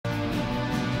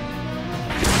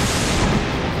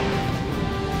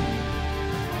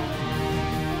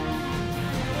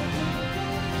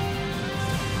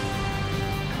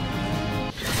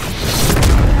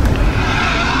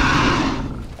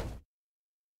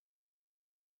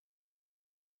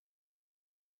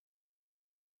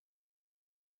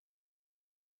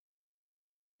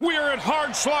We are at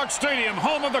Hard Schlock Stadium,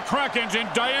 home of the Krakens in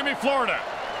Diami, Florida.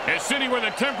 A city where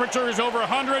the temperature is over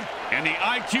 100 and the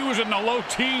IQ is in the low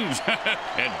teens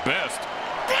at best.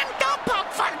 Then don't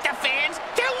poke fun at the fans.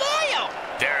 They're loyal.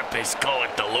 Therapists call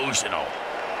it delusional.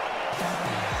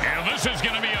 And this is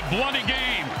going to be a bloody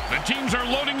game. The teams are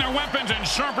loading their weapons and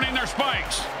sharpening their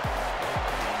spikes.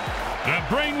 The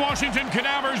Brainwashington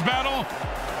Cadavers battle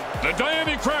the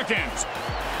Diami Krakens.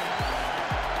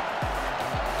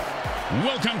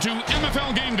 Welcome to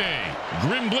MFL Game Day.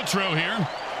 Grim Blitzrow here.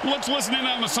 Let's listen in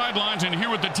on the sidelines and hear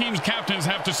what the team's captains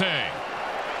have to say.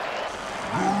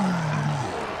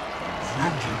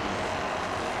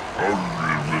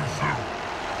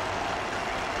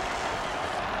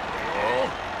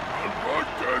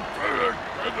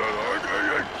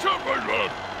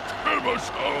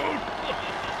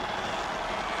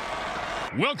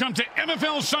 Welcome to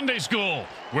MFL Sunday School,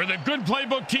 where the good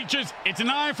playbook teaches it's an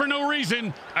eye for no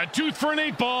reason, a tooth for an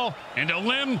 8-ball, and a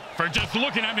limb for just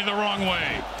looking at me the wrong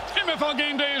way. MFL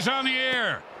Game Day is on the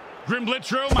air. Grim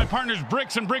Blitzrow, my partner's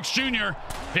Bricks and Bricks Jr.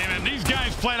 Hey, man, these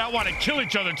guys flat out want to kill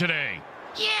each other today.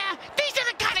 Yeah, these are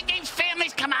the kind of games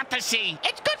families come out to see.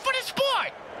 It's good for the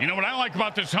sport. You know what I like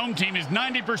about this home team is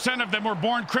 90% of them were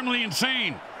born criminally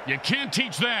insane. You can't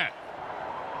teach that.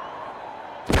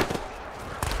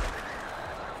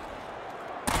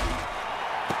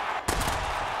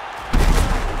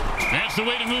 That's the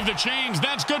way to move the chains.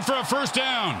 That's good for a first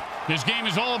down. This game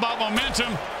is all about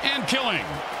momentum and killing.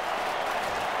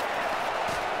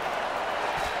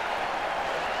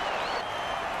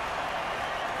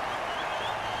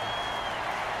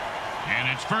 And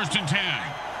it's 1st and 10.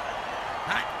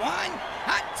 Hot 1,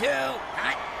 hot 2,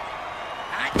 hot.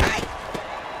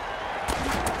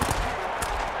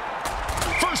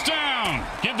 First down.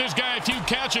 Give this guy a few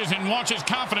catches and watch his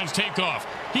confidence take off.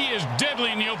 He is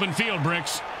deadly in the open field,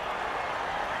 Bricks.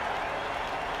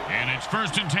 And it's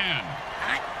 1st and 10.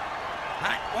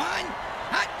 Hot 1,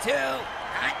 hot 2,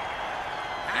 hot.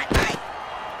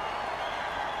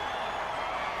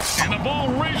 And the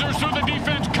ball razors through the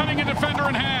defense, cutting a defender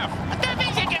in half. That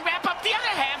means he can wrap up the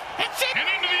other half and sit. And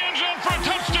into the end zone for a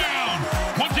touchdown.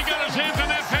 Once he got his hands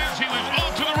on that pass, he was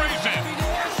off to the races.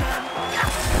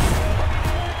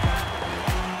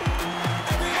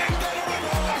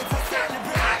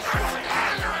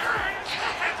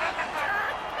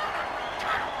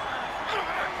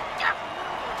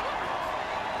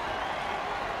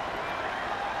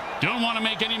 Don't want to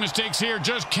make any mistakes here.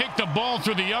 Just kick the ball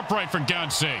through the upright, for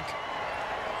God's sake.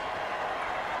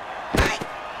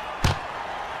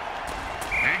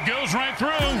 It goes right through.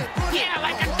 Yeah,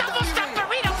 like a double-stuffed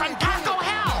burrito from Taco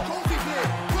Hell.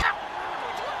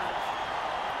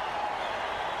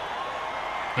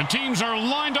 The teams are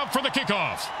lined up for the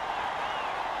kickoff.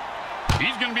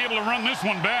 He's going to be able to run this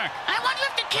one back. I wonder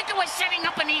if the kicker was setting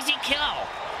up an easy kill.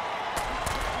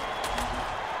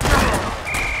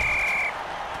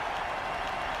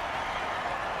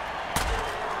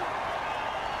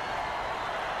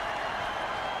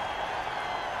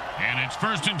 And it's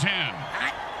 1st and 10.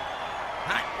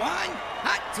 Hot 1,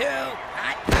 hot 2,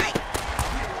 hot.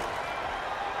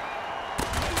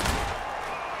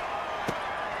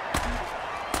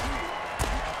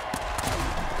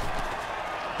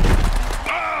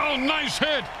 Oh, nice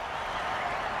hit.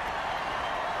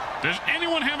 Does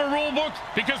anyone have a rule book?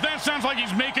 Because that sounds like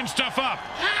he's making stuff up.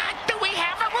 Do we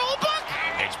have a rule book?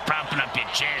 It's propping up your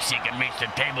chair so you can reach the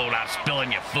table without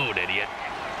spilling your food, idiot.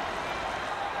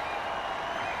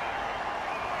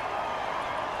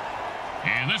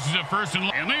 And this is a 1st and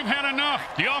long. And they've had enough.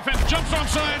 The offense jumps on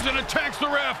sides and attacks the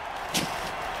ref.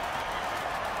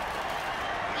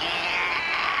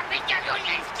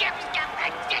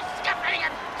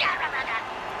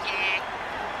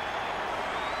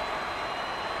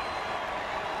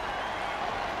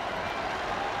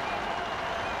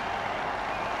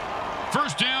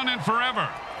 First down and forever.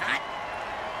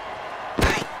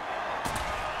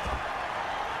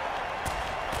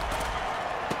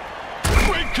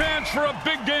 Great catch for a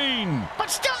big gain. But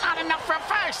still not enough for a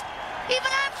first. Even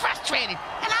I'm frustrated,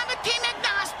 and I'm a team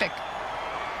agnostic.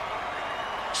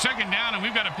 2nd down, and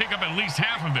we've got to pick up at least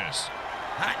half of this.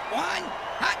 Hot 1,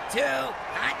 hot 2,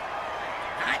 hot.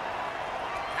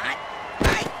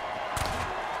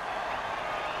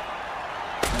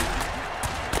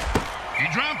 He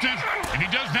dropped it. If he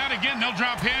does that again, they'll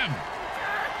drop him.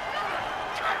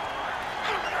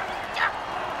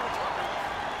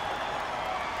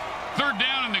 Third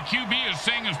down, and the QB is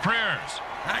saying his prayers.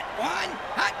 Hot 1,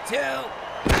 hot 2,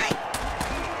 hot.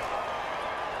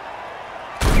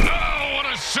 Oh, what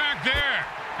a sack there.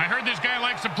 I heard this guy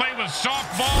likes to play with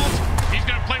soft balls. He's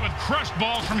going to play with crushed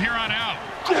balls from here on out.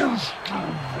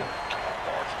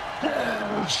 And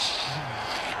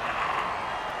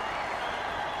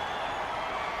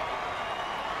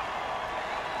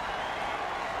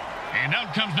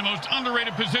out comes the most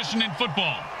underrated position in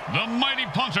football, the mighty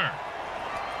punter.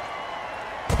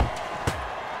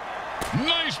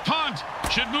 Nice punt.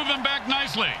 Should move them back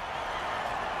nicely.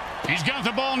 He's got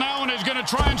the ball now and is going to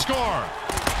try and score.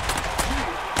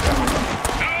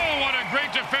 Oh, what a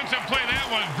great defensive play that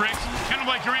was, Bricks. Kind of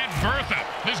like your Aunt Bertha.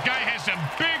 This guy has some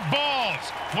big balls.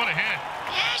 What a hit.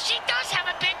 Yeah, she does have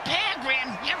a big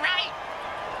peregrine. You're right.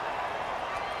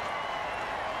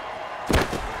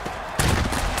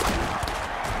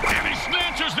 And he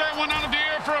snatches that one out of the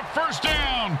air for a first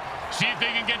down. See if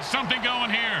they can get something going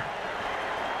here.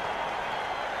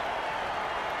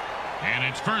 And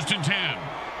it's 1st and 10.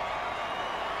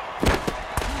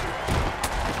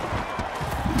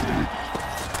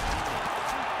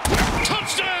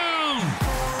 Touchdown!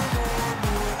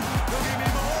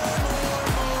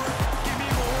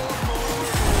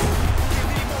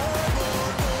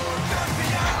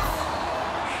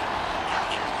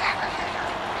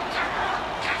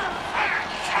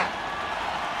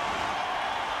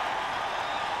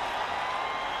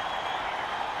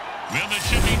 Well, this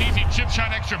should be an easy chip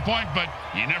shot extra point, but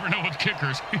you never know with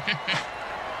kickers.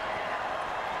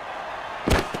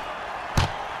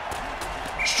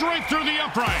 Straight through the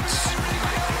uprights.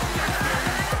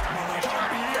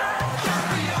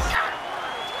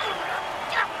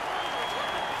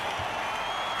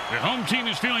 The home team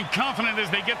is feeling confident as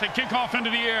they get the kickoff into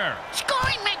the air.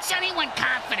 Scoring makes anyone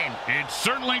confident. It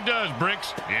certainly does,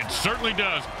 Bricks. It certainly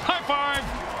does. High five!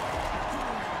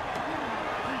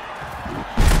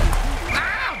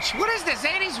 Ouch! What is this,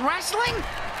 80s wrestling?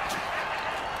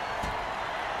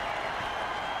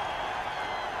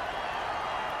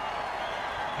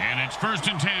 And it's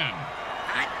 1st and 10.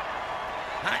 Hot.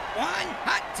 Hot 1,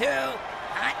 hot 2,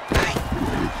 hot 3.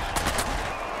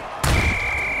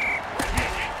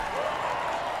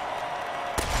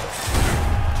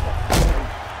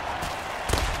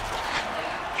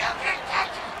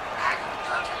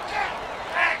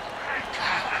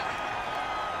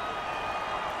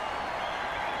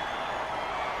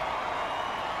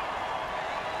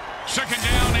 Second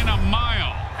down in a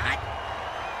mile. Hot.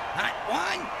 Hot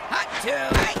 1, hot 2.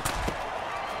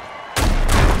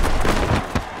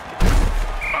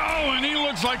 Oh, and he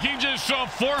looks like he just saw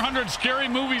 400 scary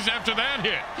movies after that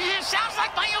hit. Yeah, sounds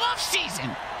like my off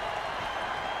season.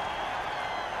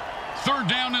 3rd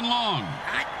down and long.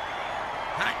 Hot.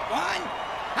 Hot 1,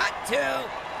 hot 2,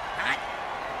 hot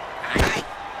 3.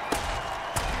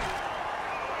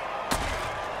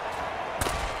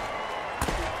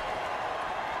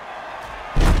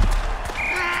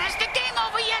 Is the game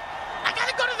over yet? I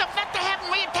gotta go to the vet to have him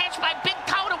reattach my big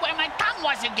toe to where my thumb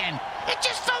was again. It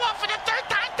just fell off for the 3rd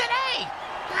time today.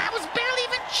 I was barely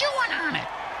even chewing on it.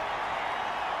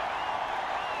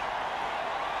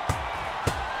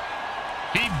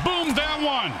 He boomed that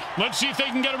one. Let's see if they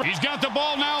can get it. He's got the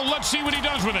ball now. Let's see what he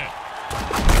does with it.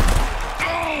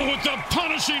 Oh, with the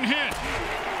punishing hit.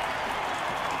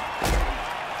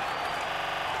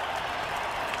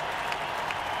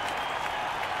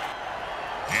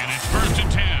 And it's 1st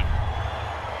and 10.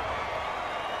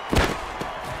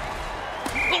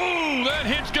 Oh, that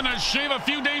hit's going to shave a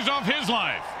few days off his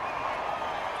life.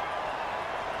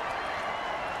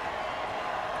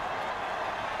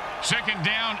 Second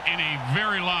down in a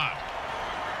very lot.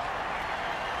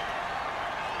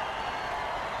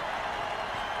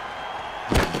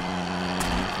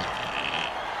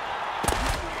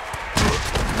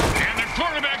 And the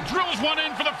quarterback drills one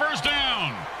in for the first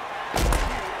down.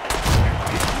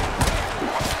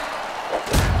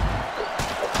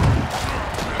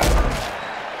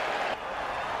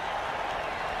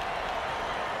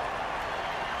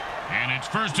 And it's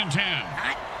 1st and 10.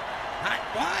 Hot. Hot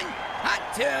 1, hot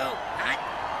 2, hot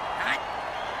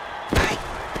 3.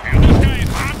 And this guy is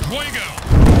hot fuego.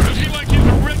 Does he like his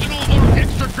original or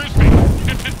extra crispy?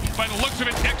 By the looks of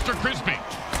it, extra crispy.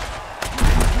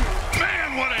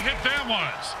 Man, what a hit that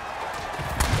was.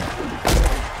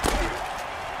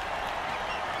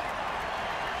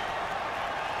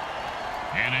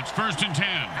 And it's 1st and 10.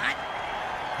 Hot.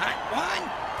 Hot 1,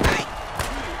 hot.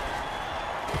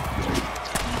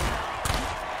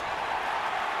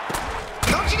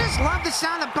 Don't you just love the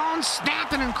sound of bones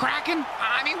snapping and cracking?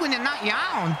 I mean, when they're not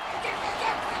yawn.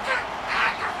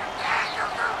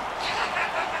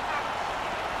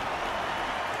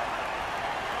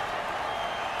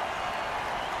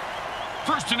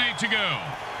 First and 8 to go.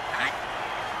 Hot.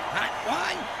 Hot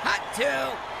 1, hot 2,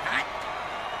 hot.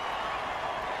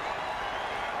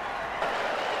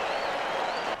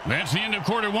 That's the end of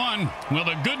quarter one. Well,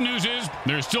 the good news is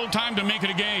there's still time to make it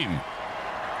a game.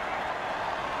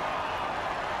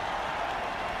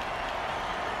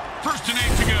 First and 8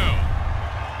 to go.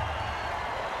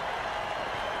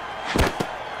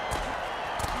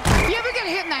 You ever get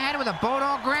hit in the head with a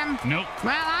Bodog Grim? Nope.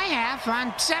 Well, I have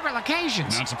on several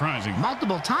occasions. Not surprising.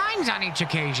 Multiple times on each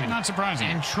occasion. Not surprising.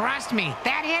 And trust me,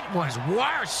 that hit was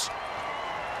worse.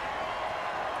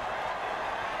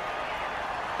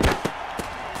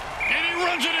 And he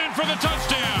runs it in for the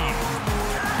touchdown.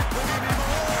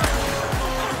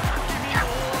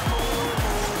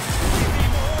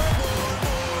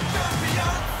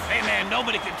 Hey, man,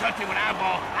 nobody can touch me with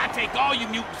eyeball. I take all you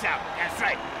mutants out. That's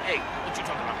right. Hey, what you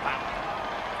talking about, Pop?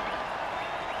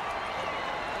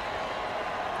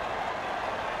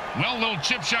 Well, little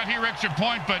chip shot here, extra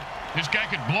point, but this guy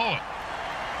could blow it.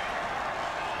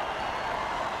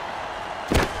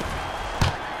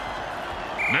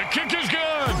 The kick is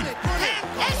good.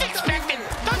 As expected,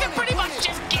 those are pretty much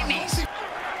just gimmies.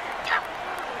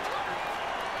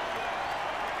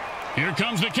 Here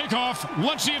comes the kickoff.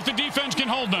 Let's see if the defense can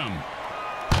hold them.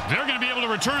 They're going to be able to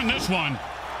return this one.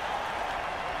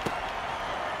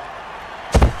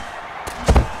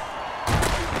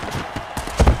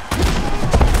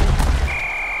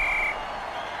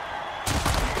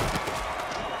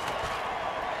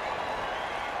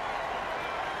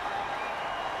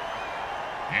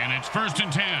 And it's first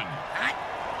and 10. Hot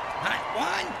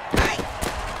one.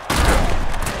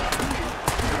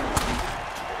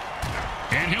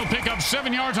 And he'll pick up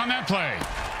 7 yards on that play.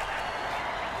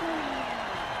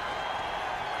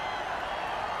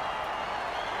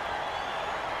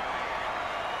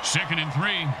 Second and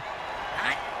 3.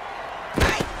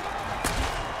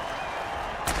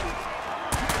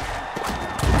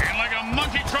 And like a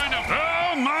monkey trying to...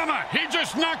 Oh, mama! He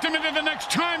just knocked him into the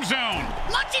next time zone.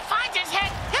 Once he finds his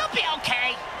head, he'll be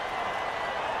okay.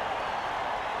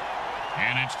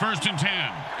 And it's first and 10.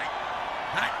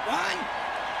 Hot one.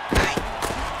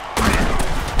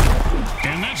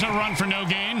 And that's a run for no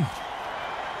gain.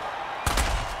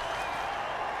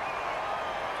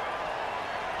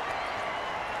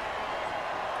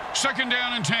 Second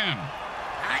down and 10.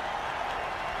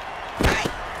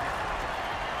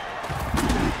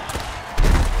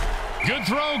 Good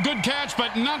throw, good catch,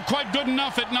 but not quite good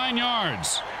enough at 9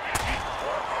 yards.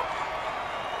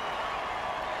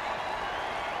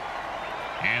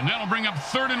 And that'll bring up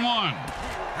third and 1.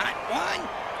 Hot one.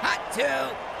 Hot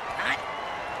two.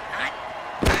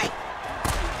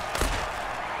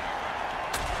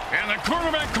 And the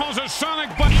quarterback calls a sonic,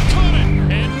 but he caught it.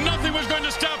 And nothing was going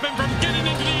to stop him from getting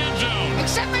into the end zone.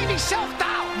 Except maybe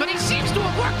self-doubt, but he seems to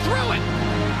have worked through it.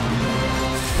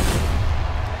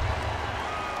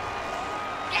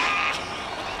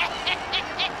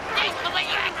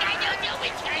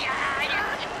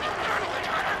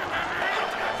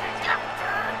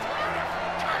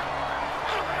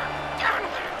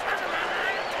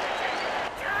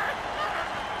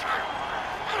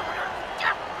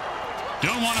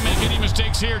 Don't want to make any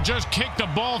mistakes here. Just kick the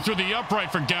ball through the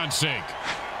upright, for God's sake.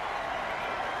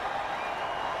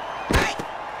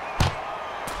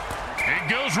 It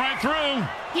goes right through.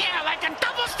 Yeah, like a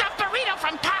double-stuffed burrito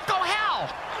from Taco Hell.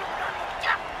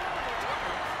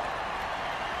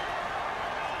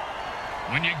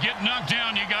 When you get knocked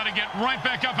down, you got to get right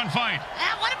back up and fight.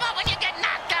 What about when you get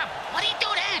knocked up? What do you do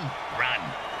then? Run.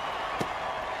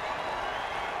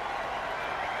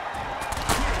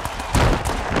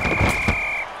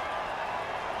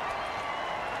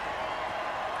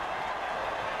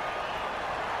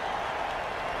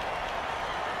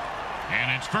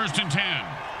 And it's first and 10.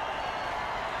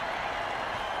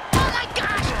 Oh, my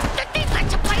gosh! The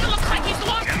defensive player looks like he's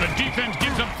lost. And the defense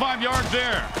gives up 5 yards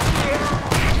there.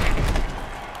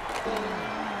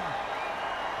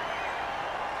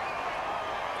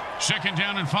 Second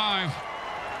down and 5.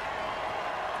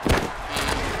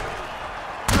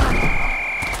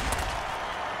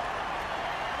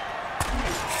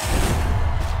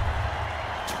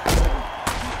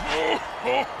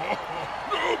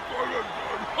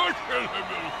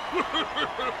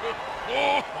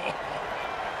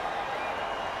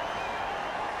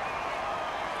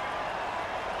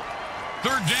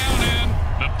 Third down, and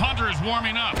the punter is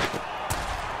warming up.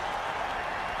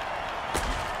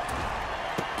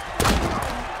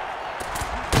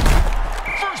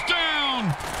 First down.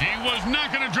 He was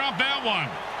not going to drop that one.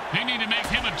 They need to make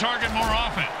him a target more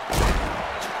often.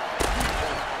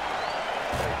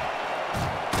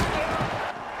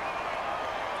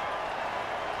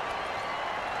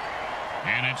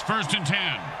 And it's first and 10.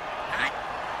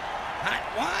 Hot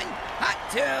one. Hot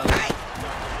two.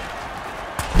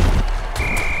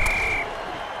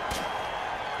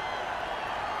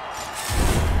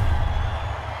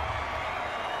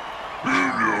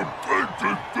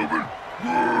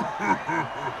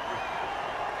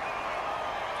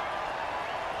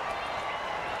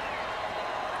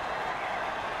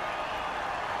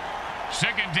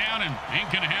 Second down and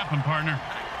ain't gonna happen, partner.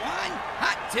 Hot 1,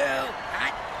 hot 2,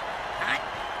 hot, hot,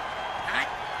 hot,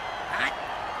 hot,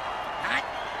 hot,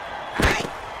 hot.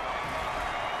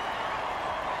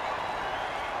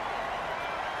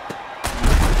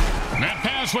 That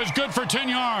pass was good for 10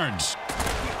 yards.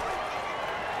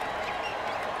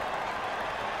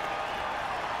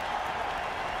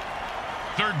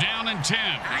 Third down and 10.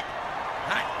 Hot,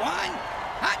 hot 1,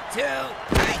 hot 2,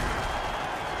 hot.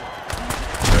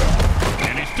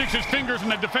 And he sticks his fingers in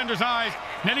the defender's eyes,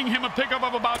 netting him a pickup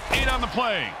of about 8 on the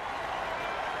play.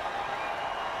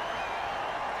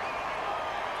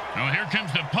 Well, here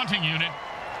comes the punting unit.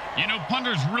 You know,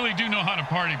 punters really do know how to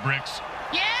party, Bricks.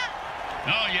 Yeah?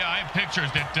 Oh, yeah, I have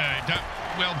pictures that,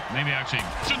 well, maybe actually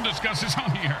shouldn't discuss this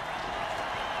on here.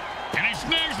 And he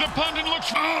snags the punt and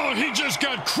looks, oh, he just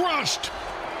got crushed.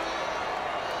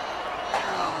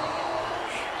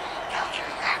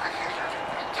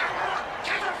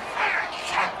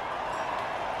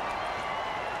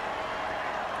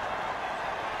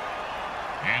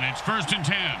 And it's first and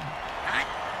 10. Hot,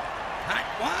 hot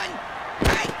 1,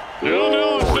 hot.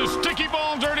 No, it's the sticky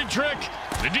ball dirty trick.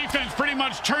 The defense pretty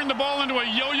much turned the ball into a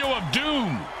yo-yo of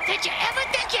doom. Did you ever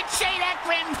think you'd say that,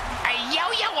 Grim? A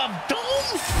yo-yo of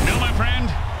doom? No, my friend,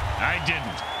 I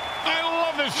didn't. I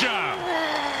love this job.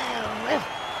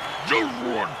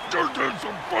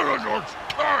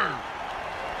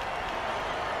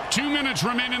 2 minutes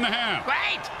remain in the half.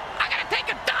 Great. I gotta take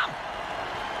a dump.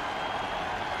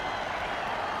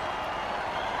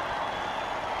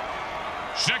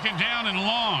 Second down and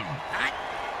long. Hot,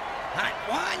 hot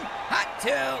 1, hot 2,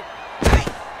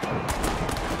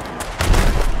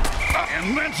 hot.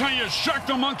 And that's how you shock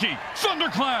the monkey.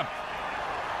 Thunderclap.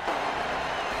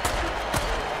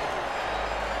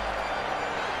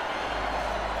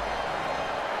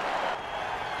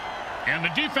 And the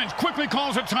defense quickly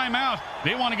calls a timeout.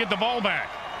 They want to get the ball back.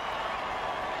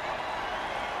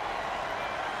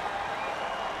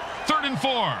 Third and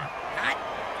 4. Hot,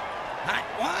 hot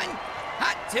 1,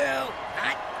 hot 2,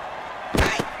 hot,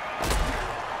 hot.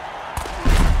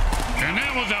 And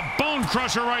that was a bone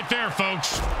crusher right there,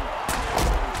 folks.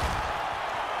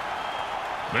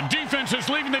 The defense is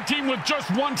leaving the team with just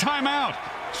one timeout,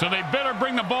 so they better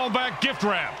bring the ball back gift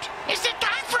wrapped. Is it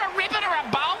time for a ribbon or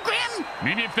a ball, Grim?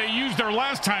 Maybe if they used their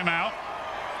last timeout.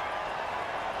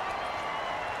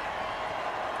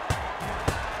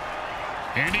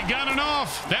 And he got it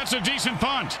off. That's a decent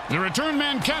punt. The return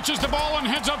man catches the ball and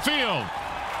heads upfield.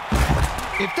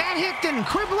 If that hit didn't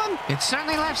cripple him, it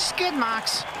certainly left skid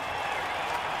marks.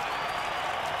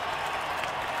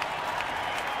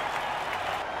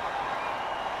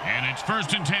 And it's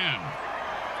first and 10.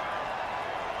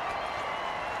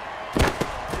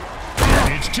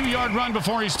 It's a 2-yard run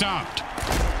before he stopped.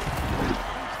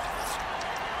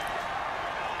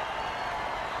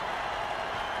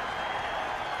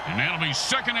 And that'll be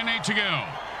 2nd and 8 to go.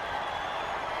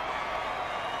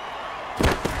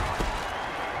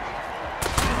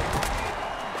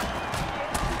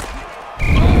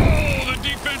 Oh, the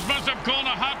defense must have called a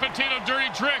hot potato dirty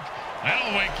trick.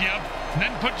 That'll wake you up and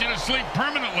then put you to sleep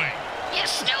permanently. You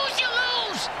snooze, you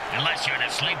lose. Unless you're in a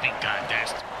sleeping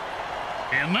contest.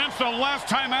 And that's the last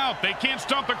time out. They can't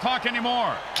stop the clock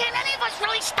anymore. Can any of us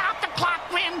really stop the clock,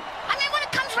 Grim? I mean, when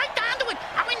it comes right down to it,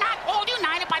 are we not all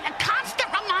united by the constant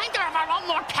reminder of our own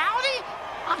mortality?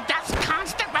 Of death's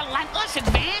constant, relentless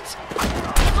advance?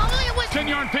 If only it was...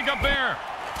 10-yard pickup there.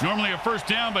 Normally a first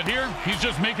down, but here, he's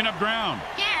just making up ground.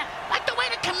 Yeah, like the way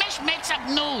the commish makes up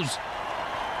news.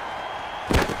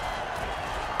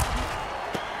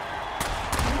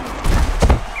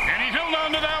 And he held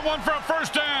on to that one for a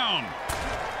first down.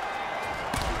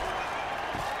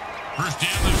 First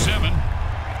down and 7.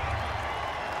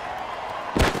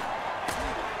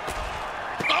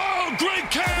 Oh,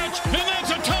 great catch! And that's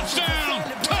a touchdown!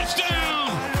 Touchdown!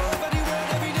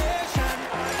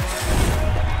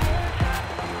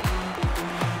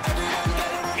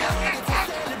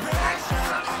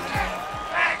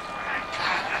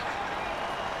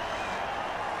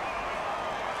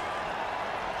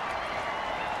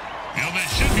 You know, this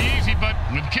should be easy, but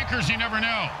with kickers, you never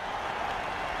know.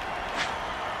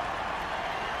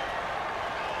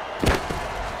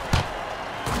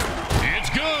 It's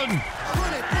good.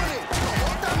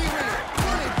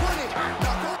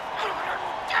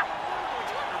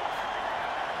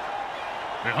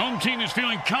 The home team is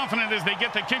feeling confident as they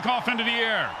get the kickoff into the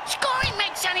air. Scoring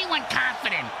makes anyone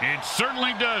confident. It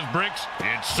certainly does, Bricks.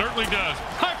 It certainly does.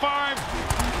 High five.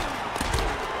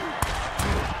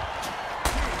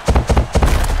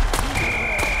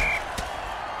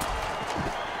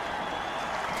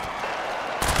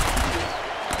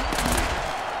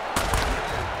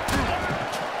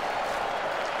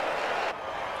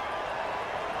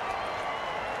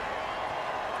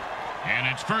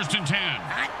 it's 1st and 10.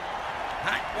 Hot.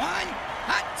 Hot 1.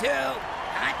 Hot 2.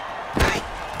 Hot. Hot.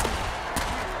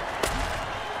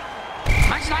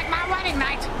 Much like my wedding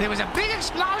night, there was a big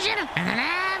explosion, and then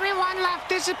everyone left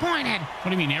disappointed. What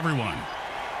do you mean, everyone?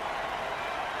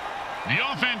 The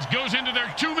offense goes into their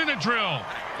 2-minute drill.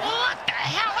 What the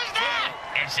hell is that?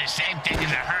 It's the same thing as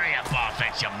a hurry-up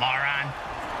offense, you moron.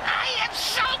 I am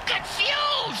so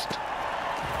confused.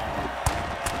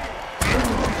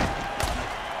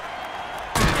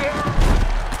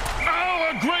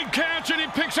 Oh, a great catch, and he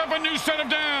picks up a new set of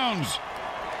downs.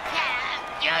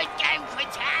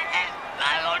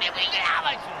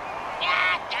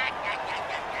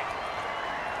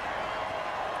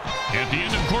 At the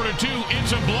end of quarter 2,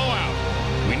 it's a blowout.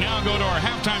 We now go to our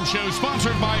halftime show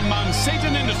sponsored by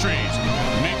Monsatan Industries,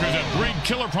 makers of great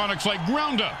killer products like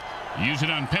Roundup. Use it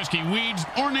on pesky weeds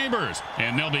or neighbors,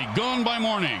 and they'll be gone by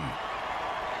morning.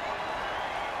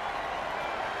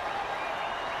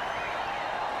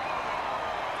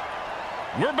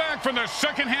 We're back for the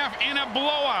second half in a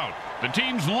blowout. The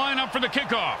teams line up for the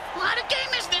kickoff. Well, the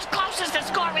game isn't as close as the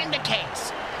score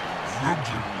indicates.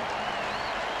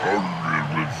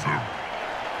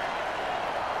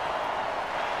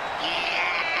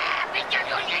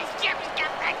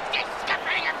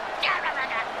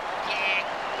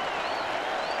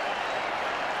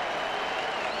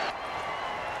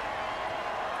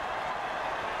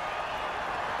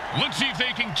 Let's see if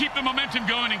they can keep the momentum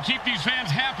going and keep these fans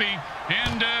happy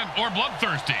and or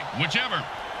bloodthirsty, whichever.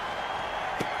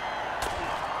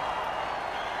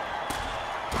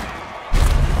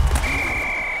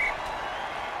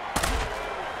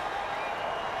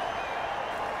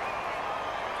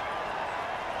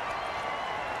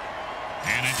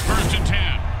 And it's 1st and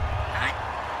 10.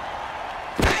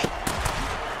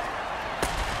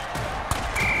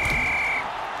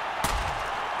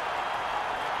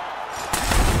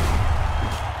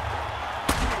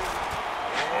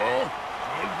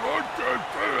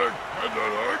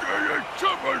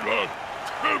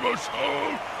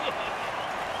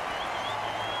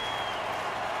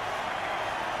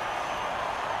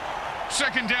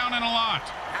 Second down and a lot.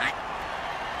 Hot.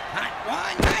 Hot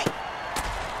 1. Hot.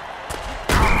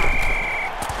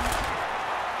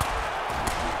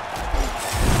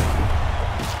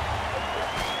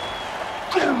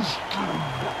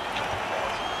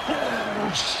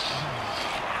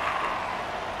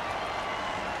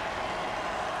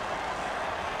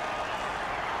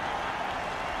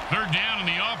 Third down, and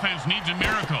the offense needs a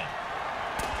miracle.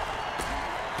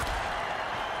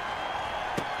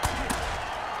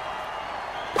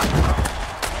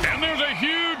 And there's a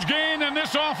huge gain, and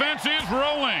this offense is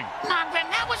rolling. Marvin,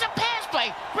 that was a pass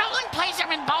play. Rolling plays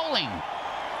are in bowling.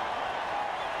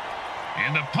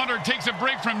 And the punter takes a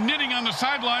break from knitting on the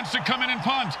sidelines to come in and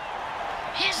punt.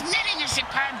 His knitting is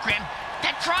superb, Grim.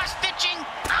 That cross-stitching,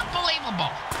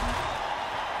 unbelievable.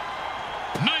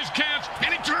 Nice catch,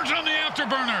 and he turns on the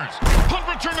afterburners. Punt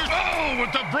returners, oh,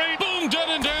 with the brain, boom, dead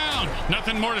and down.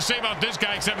 Nothing more to say about this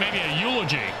guy except maybe a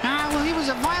eulogy. Well, he was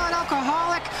a violent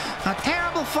alcoholic, a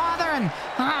terrible father, and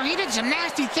he did some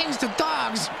nasty things to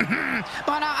dogs.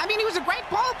 But, I mean, he was a great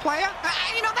ball player.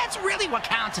 You know, that's really what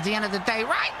counts at the end of the day,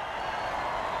 right?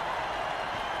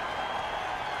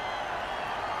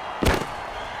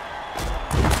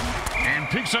 And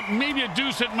picks up maybe a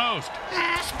deuce at most.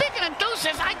 Speaking of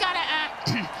deuces, I gotta,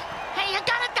 hey, you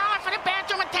got $1 for the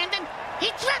bathroom attendant?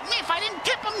 He threatened me if I didn't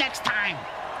tip him next time.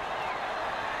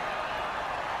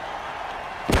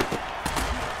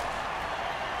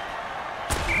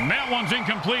 And that one's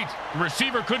incomplete. The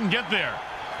receiver couldn't get there.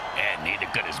 Yeah, neither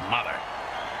could his mother.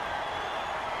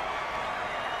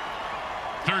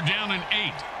 Third down and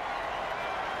 8.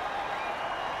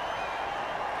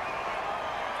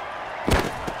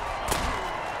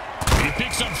 He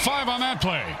picks up 5 on that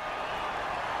play.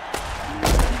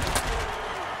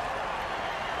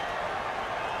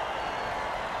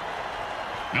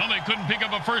 No, they couldn't pick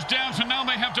up a first down, so now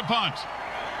they have to punt.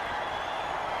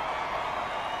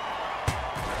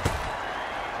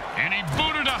 And he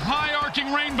booted a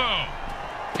high-arcing rainbow.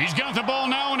 He's got the ball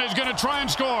now and is going to try and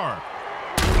score.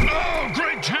 Oh,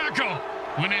 great tackle.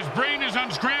 When his brain is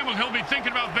unscrambled, he'll be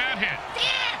thinking about that hit.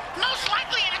 Yeah, most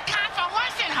likely in a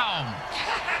convalescent home.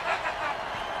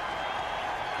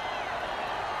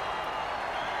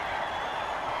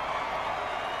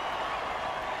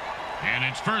 And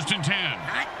it's 1st and 10.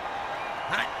 Hot.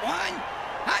 Hot 1.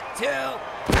 Hot 2.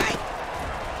 Hot.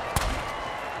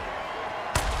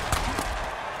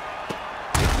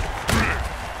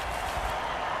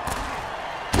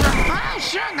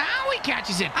 sure, now he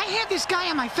catches it. I had this guy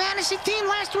on my fantasy team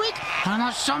last week. I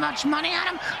lost so much money on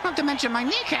him, not to mention my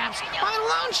kneecaps. My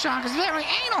loan shark is very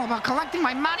anal about collecting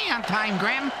my money on time,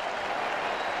 Grim.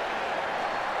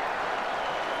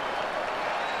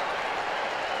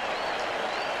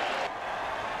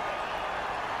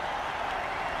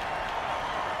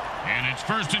 And it's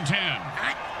 1st and 10.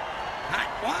 Hot. Hot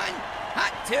 1.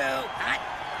 Hot 2. Hot.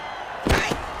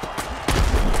 Right.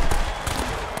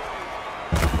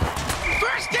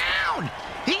 First down!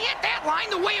 He hit that line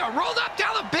the way a rolled up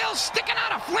dollar bill sticking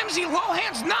out of flimsy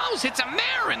Lohan's nose hits a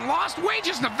mirror in Lost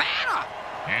Wages, Nevada.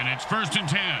 And it's 1st and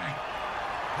 10.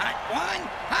 Hot 1.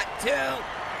 Hot 2.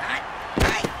 Hot.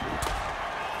 Right.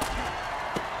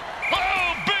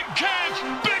 Oh, big catch,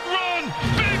 big run,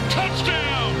 big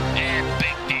touchdown. Yeah,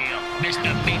 big deal.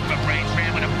 Mr. Meat for Brains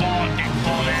ran with a ball and didn't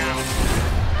fall down.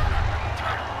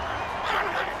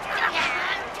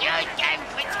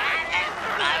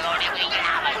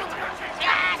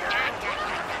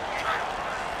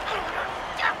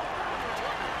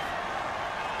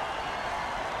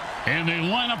 And they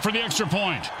line up for the extra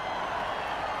point.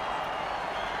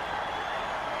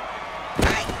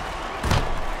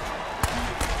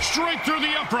 Straight through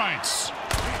the uprights.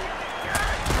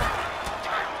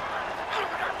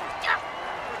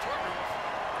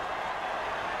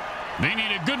 They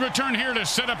need a good return here to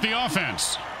set up the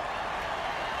offense.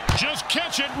 Just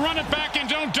catch it, run it back, and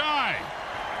don't die.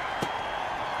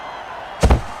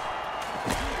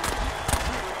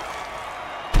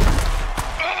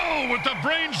 Oh, with the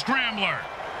brain scrambler.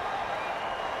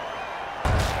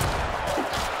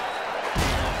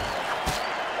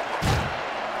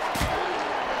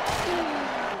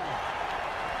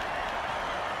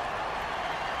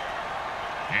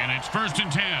 And it's 1st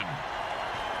and 10.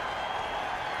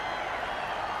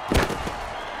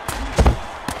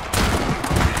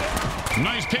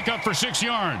 Nice pickup for 6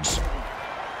 yards.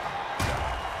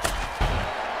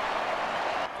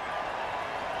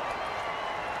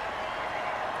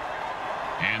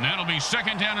 And that'll be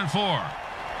 2nd down and 4.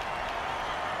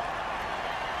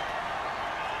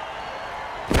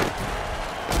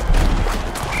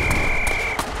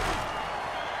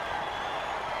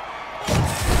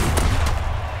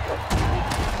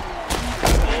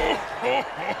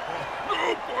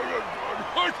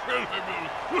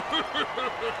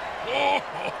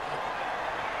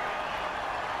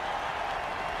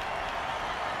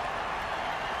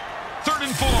 Third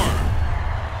and 4.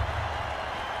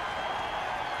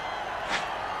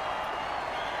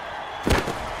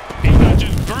 He's not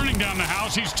just burning down the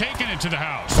house, he's taking it to the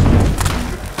house.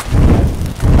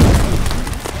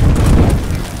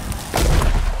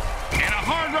 And a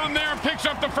hard run there, picks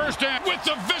up the 1st down with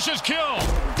the vicious kill.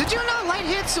 Did you know light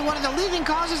hits are one of the leading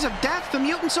causes of death for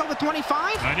mutants over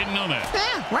 25? I didn't know that.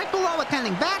 Yeah, right below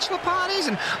attending bachelor parties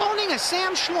and owning a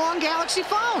Sam Schlong Galaxy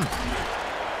phone.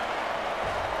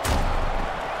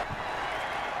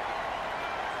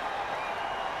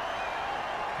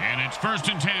 And it's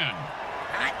 1st and 10.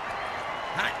 Hot.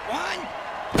 Hot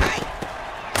 1. Right.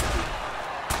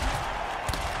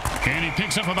 And he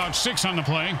picks up about 6 on the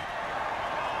play.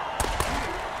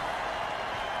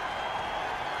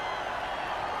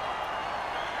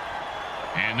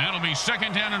 And that'll be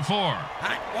 2nd down and 4.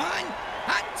 Hot 1.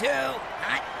 Hot 2.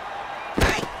 Hot.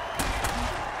 Right.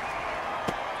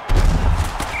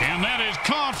 And that is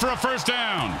caught for a 1st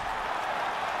down.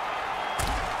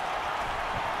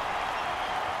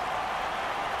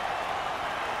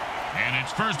 And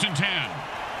it's 1st and 10.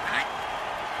 Hot.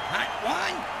 Hot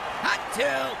 1. Hot 2.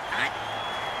 Hot.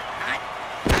 Hot.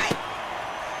 Right.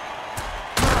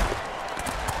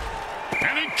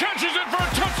 And he catches it for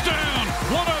a touchdown.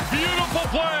 What a beautiful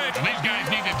play. These guys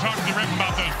need to talk to the ref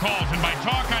about those calls. And by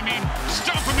talk, I mean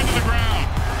stomp him into the ground.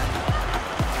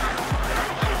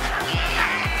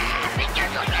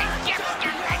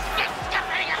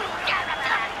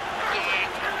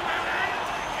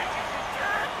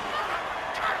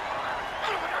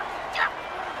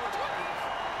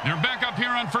 They're back up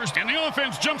here on 1st, and the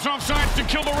offense jumps off sides to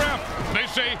kill the ref. They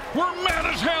say, we're mad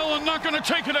as hell and not going to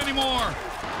take it anymore.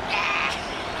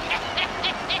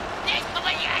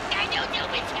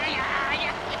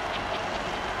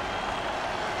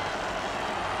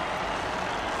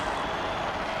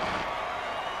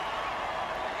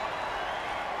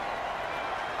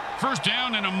 First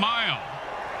down and a mile.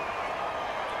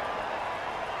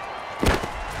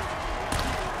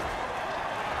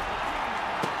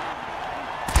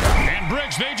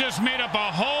 Bricks, they just made up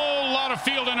a whole lot of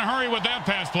field in a hurry with that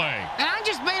pass play. And I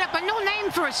just made up a new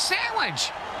name for a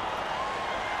sandwich.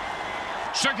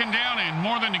 2nd down and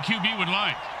more than the QB would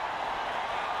like.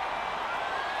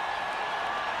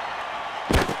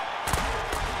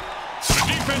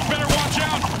 offense better watch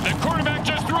out. The quarterback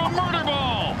just threw a murder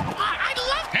ball. I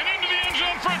love And into the end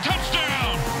zone for a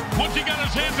touchdown. Once he got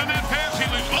his hands on that pass, he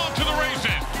was off to the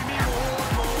races.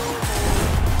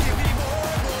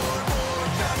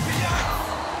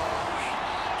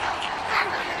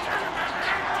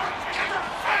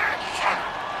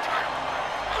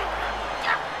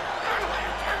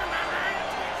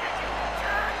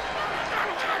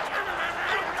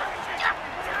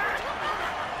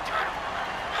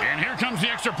 And here comes the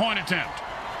extra point attempt.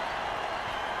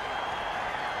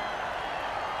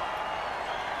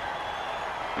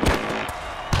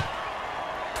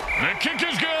 The kick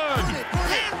is good.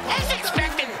 as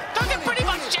expected. Those are pretty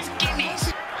much just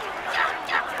gimmies.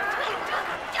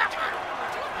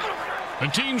 The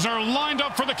teams are lined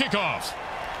up for the kickoff.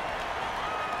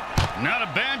 Not a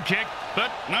bad kick,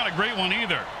 but not a great one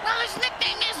either. Well, his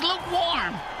nickname is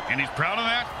Lukewarm. And he's proud of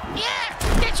that? Yeah,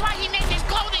 that's why he named his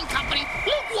clothing company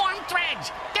Lukewarm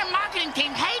Threads. Their marketing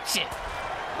team hates it.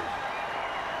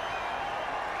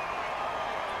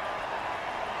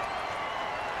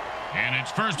 And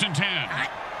it's 1st and 10.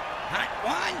 Hot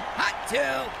one, hot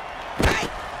two, hot.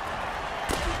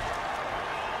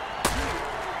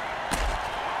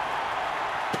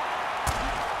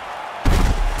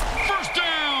 First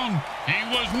down. He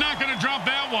was not going to drop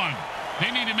that one.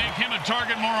 They need to make him a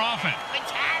target more often.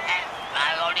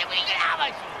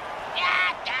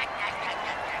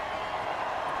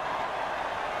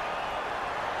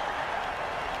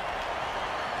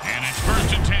 And it's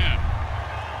 1st and 10.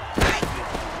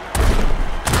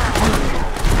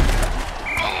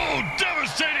 Oh,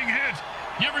 devastating hit.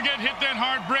 You ever get hit that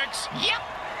hard, Bricks? Yep.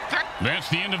 That's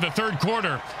the end of the 3rd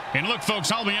quarter. And look,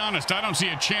 folks, I'll be honest, I don't see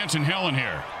a chance in hell in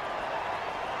here.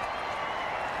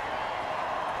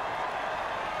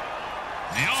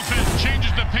 The offense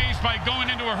changes the pace by going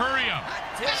into a hurry-up.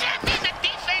 Does that mean the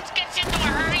defense gets into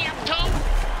a hurry-up, too?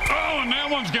 Oh, and that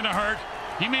one's going to hurt.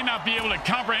 He may not be able to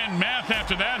comprehend math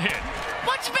after that hit.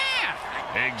 What's math?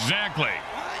 Exactly.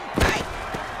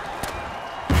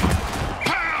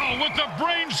 Pow! With the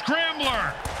brain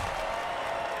scrambler.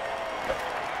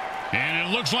 And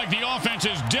it looks like the offense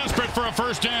is desperate for a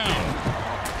first down.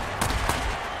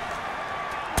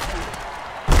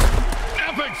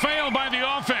 Epic fail by the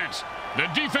offense. The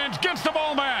defense gets the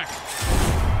ball back.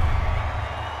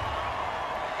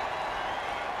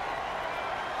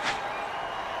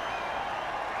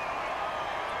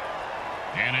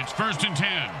 And it's 1st and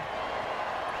 10.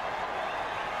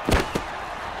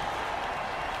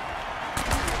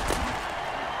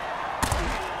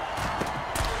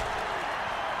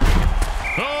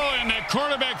 Oh, and the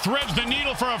quarterback threads the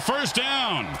needle for a first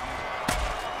down.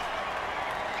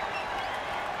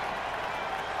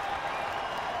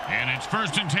 And it's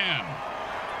 1st and 10.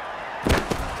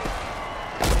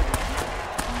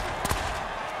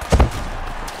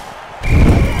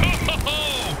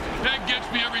 Oh, that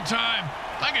gets me every time.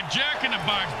 Like a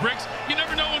jack-in-the-box, Bricks. You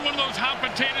never know when one of those hot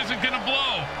potatoes is going to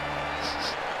blow.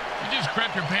 You just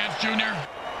crap your pants, Junior.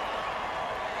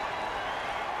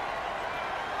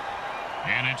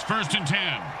 And it's 1st and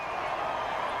 10.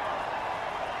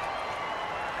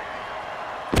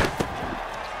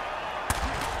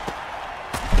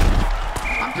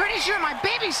 I'm pretty sure my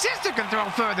baby sister can throw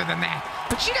further than that,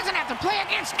 but she doesn't have to play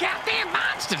against goddamn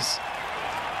monsters.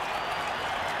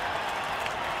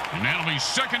 And that'll be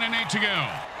 2nd and 8 to go.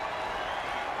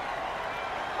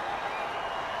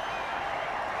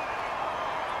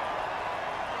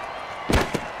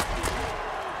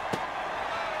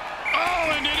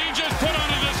 Oh, and did he just put on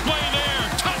a display there?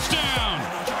 Touchdown!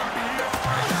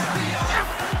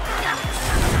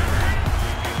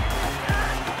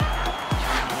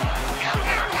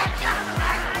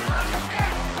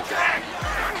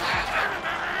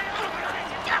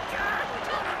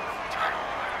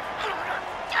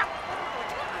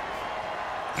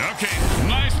 Okay,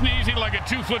 nice and easy like a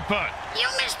 2-foot putt. You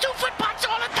miss 2-foot putts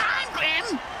all the time,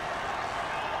 Grim.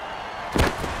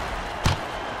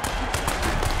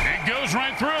 It goes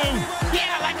right through.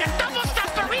 Yeah, like a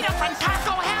double-stuffed burrito from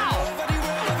Taco Hell.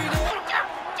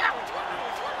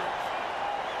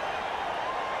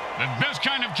 The best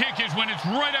kind of kick is when it's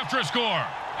right after a score.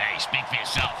 Hey, speak for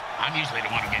yourself. I'm usually the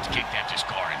one who gets kicked after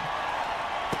scoring.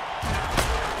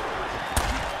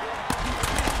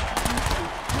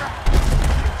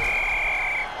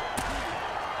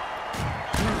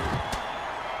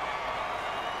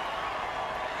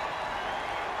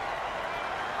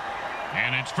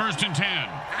 And it's 1st and 10.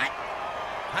 Hot,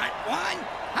 hot one,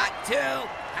 hot two,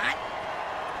 hot,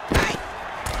 hot.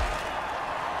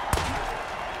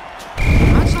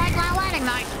 Much like my wedding,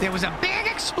 night, there was a big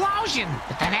explosion,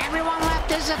 but then everyone left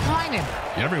disappointed.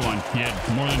 Everyone? You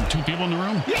had more than 2 people in the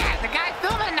room? Yeah, the guy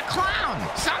filming the clown.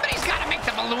 Somebody's got to make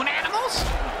the balloon animals.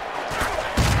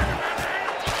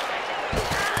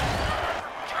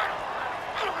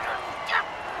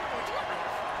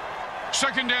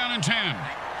 Second down and 10.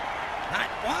 Hot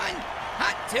 1,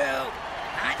 hot 2,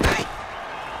 hot 8.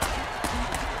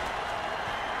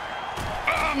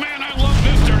 Oh, man, I love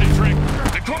this dirty trick.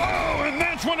 Oh, and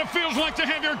that's when it feels like to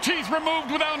have your teeth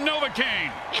removed without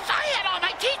Novocaine. If I had all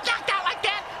my teeth knocked out like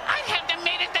that, I'd have them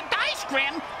made into dice,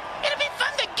 Grim. It'd be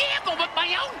fun to gamble with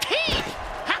my own teeth.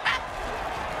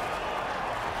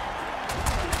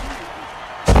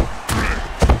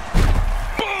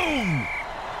 Boom!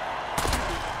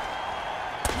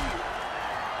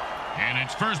 And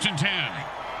it's first and 10.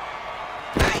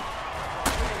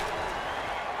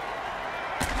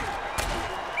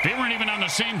 They weren't even on the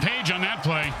same page on that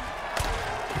play.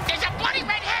 There's a bloody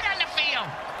red head on the field.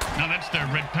 No, that's their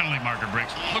red penalty marker,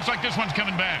 Bricks. Looks like this one's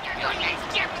coming back.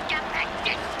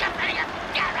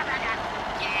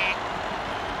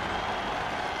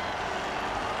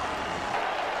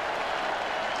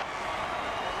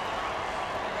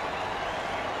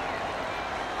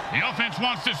 The offense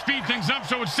wants to speed things up,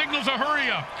 so it signals a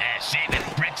hurry-up. Save it.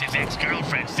 Bricks'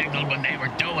 ex-girlfriend signaled when they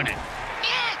were doing it.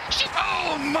 Yeah, she...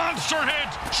 Oh, monster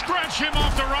hit! Scratch him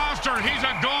off the roster. He's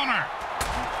a goner.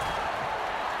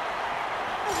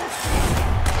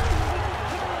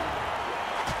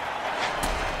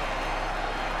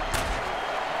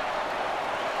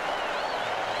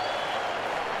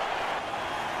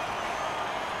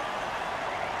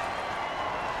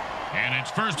 And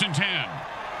it's first and 10.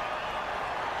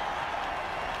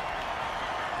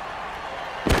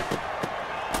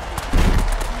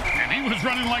 He was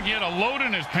running like he had a load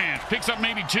in his pants. Picks up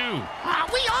maybe 2.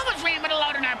 We always ran with a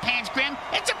load in our pants, Grim.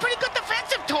 It's a pretty good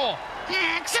defensive tool.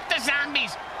 Except the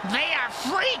zombies. They are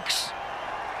freaks.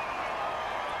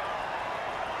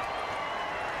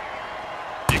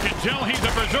 You can tell he's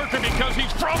a berserker because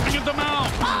he's frothing at the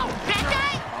mouth. Oh, that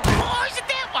guy? Or is it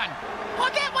that one?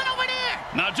 Or that one over there?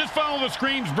 Now just follow the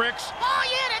screens, Bricks. Oh,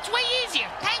 yeah, that's way easier.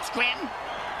 Thanks, Grim.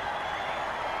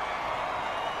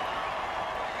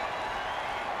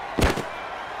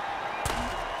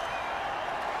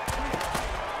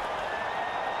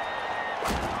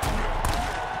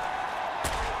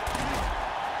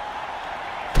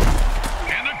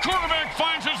 Quarterback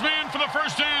finds his man for the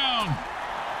first down.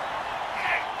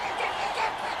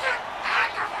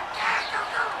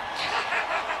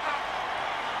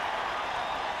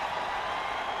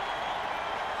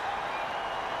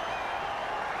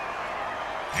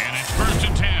 And it's first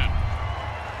and 10.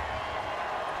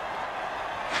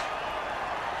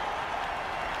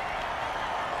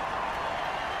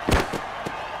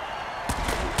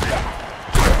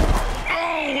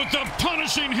 Oh, with the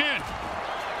punishing hit.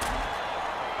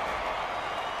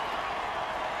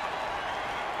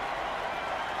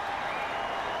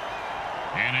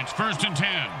 And it's first and 10.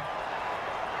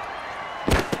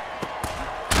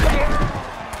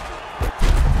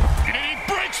 And he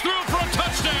breaks through for a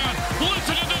touchdown.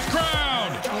 Listen to this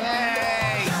crowd.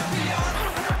 Yay!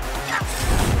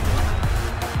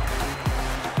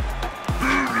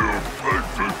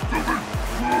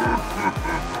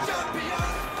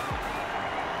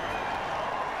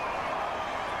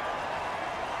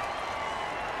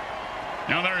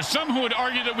 Now, there are some who would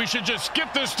argue that we should just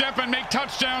skip this step and make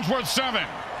touchdowns worth 7.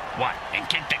 What, and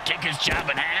kick the kicker's job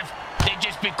in half? They'd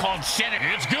just be called sinners.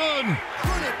 It's good.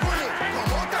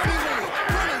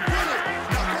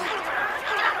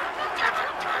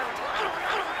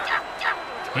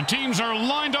 The teams are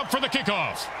lined up for the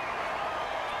kickoff.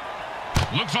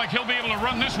 Looks like he'll be able to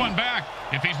run this one back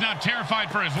if he's not terrified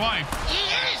for his life. He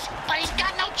is, but he's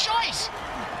got no choice.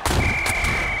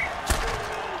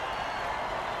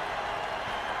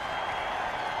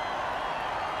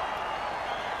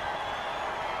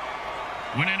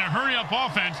 When in a hurry-up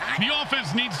offense, the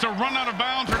offense needs to run out of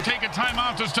bounds or take a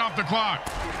timeout to stop the clock.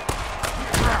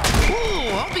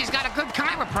 Ooh, hope he's got a good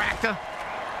chiropractor.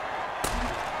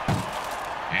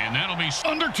 And that'll be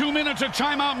under 2 minutes. A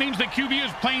timeout means the QB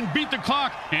is playing beat the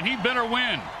clock, and he better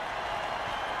win.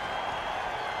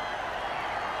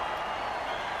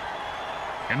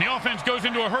 And the offense goes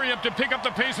into a hurry-up to pick up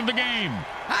the pace of the game.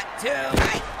 Hot 2,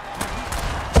 hot.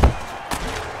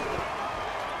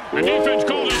 The defense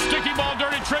calls a sticky ball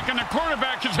dirty trick, and the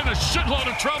quarterback is in a shitload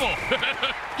of trouble.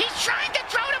 He's trying to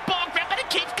throw the ball, Grim, but it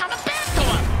keeps coming back to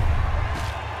him.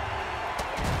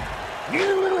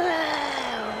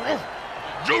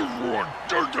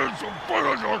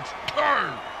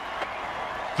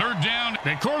 Third down.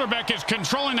 The quarterback is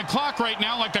controlling the clock right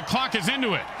now like the clock is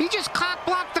into it. He just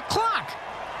cock-blocked the clock.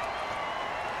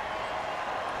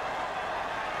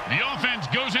 The offense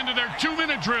goes into their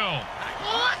 2-minute drill.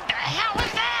 What the hell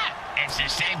is that? It's the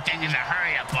same thing as a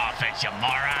hurry-up offense, you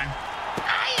moron.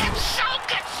 I am so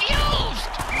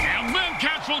confused. And then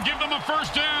Cats will give them a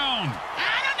first down.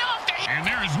 I don't know if they... And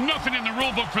there is nothing in the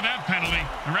rule book for that penalty.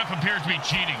 The ref appears to be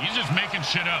cheating. He's just making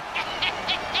shit up.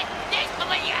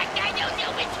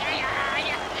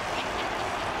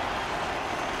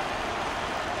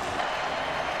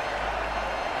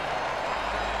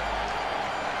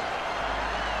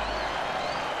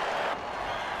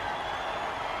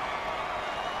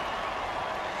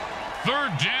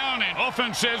 Third down, and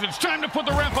offense says it's time to put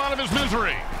the ref out of his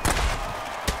misery.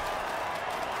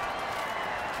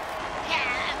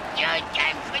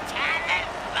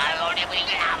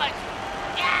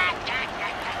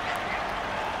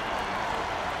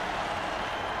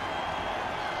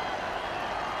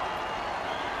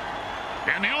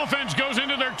 And the offense goes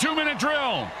into their 2-minute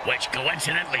drill. Which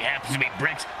coincidentally happens to be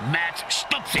Brick's Matt's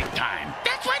Stupsing time.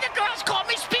 That's why the girls call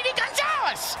me Speedy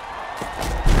Gonzalez.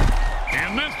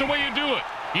 And that's the way you do it.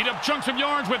 Eat up chunks of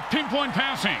yards with pinpoint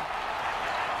passing.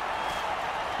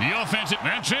 The offense,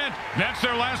 that's it. That's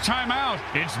their last time out.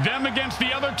 It's them against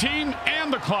the other team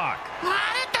and the clock.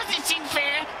 That doesn't seem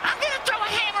fair. I'm going to throw a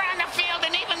hammer on the field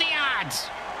and even the odds.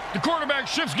 The quarterback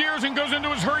shifts gears and goes into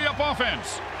his hurry-up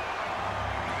offense.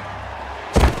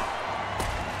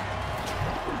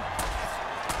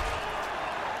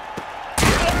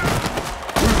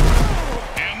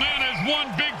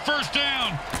 One big first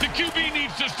down. The QB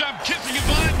needs to stop kissing his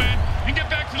linemen and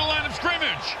get back to the line of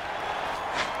scrimmage.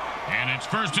 And it's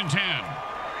 1st and 10.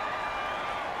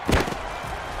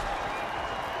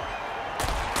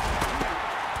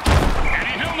 And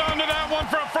he held on to that one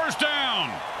for a first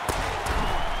down.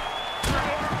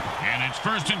 And it's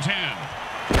 1st and 10.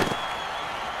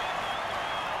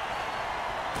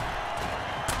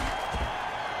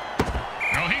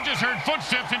 No, he just heard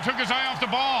footsteps and took his eye off the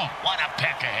ball. What a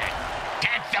peck ahead.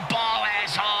 Catch the ball,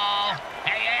 asshole.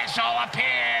 Hey, asshole, up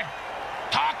here.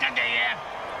 Talking to you.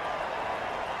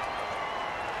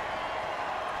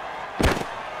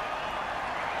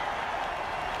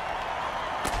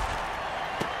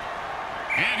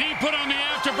 And he put on the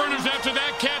afterburners after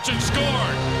that catch and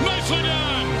scored. Nicely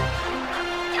done.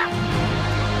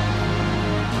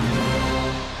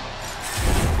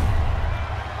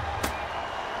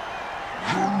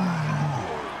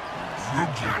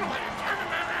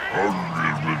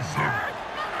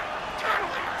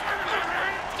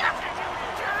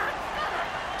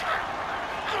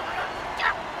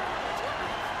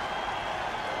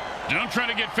 Don't try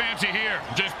to get fancy here.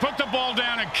 Just put the ball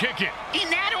down and kick it. In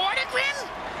that order, Grim?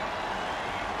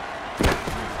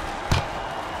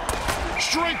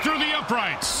 Straight through the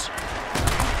uprights.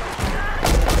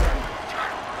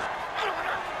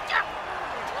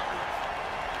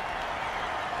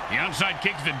 The onside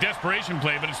kick is a desperation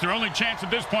play, but it's their only chance at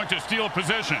this point to steal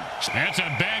possession. That's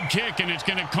a bad kick, and it's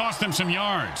going to cost them some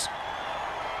yards.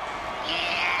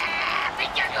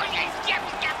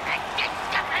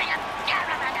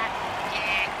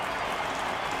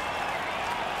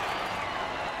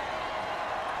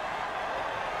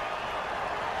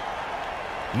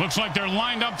 Looks like they're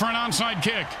lined up for an onside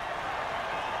kick.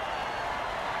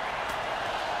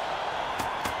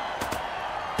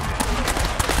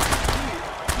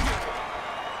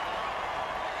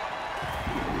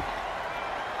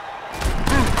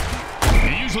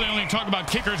 Usually only talk about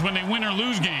kickers when they win or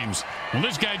lose games. Well,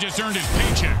 this guy just earned his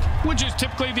paycheck, which is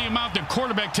typically the amount the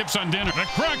quarterback tips on dinner. The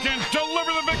Krakens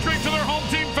deliver the victory to their home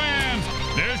team fans.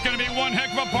 There's going to be one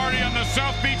heck of a party on the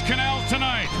South Beach Canals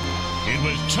tonight. It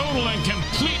was total and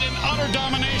complete and utter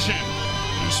domination.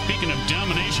 And speaking of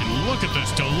domination, look at the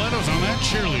stilettos on that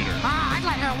cheerleader. I'd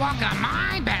let her walk on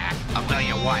my back. I'll tell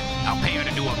you what, I'll pay her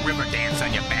to do a river dance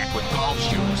on your back with golf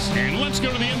shoes. And let's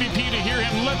go to the MVP to hear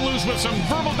him let loose with some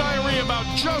verbal diarrhea about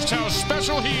just how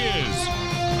special he is.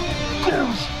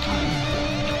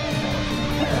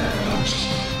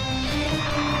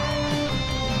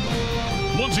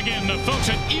 Once again, the folks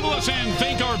at Evil SN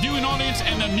thank our viewing audience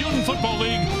and the Mutant Football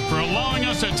League for allowing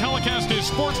us to telecast this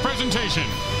sports presentation.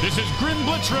 This is Grim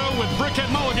Blitzrow with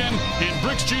Brickhead Mulligan and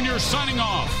Bricks Jr. signing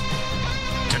off.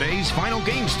 Today's final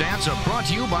game stats are brought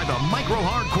to you by the Micro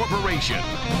Hard Corporation.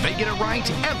 They get it right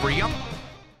every up.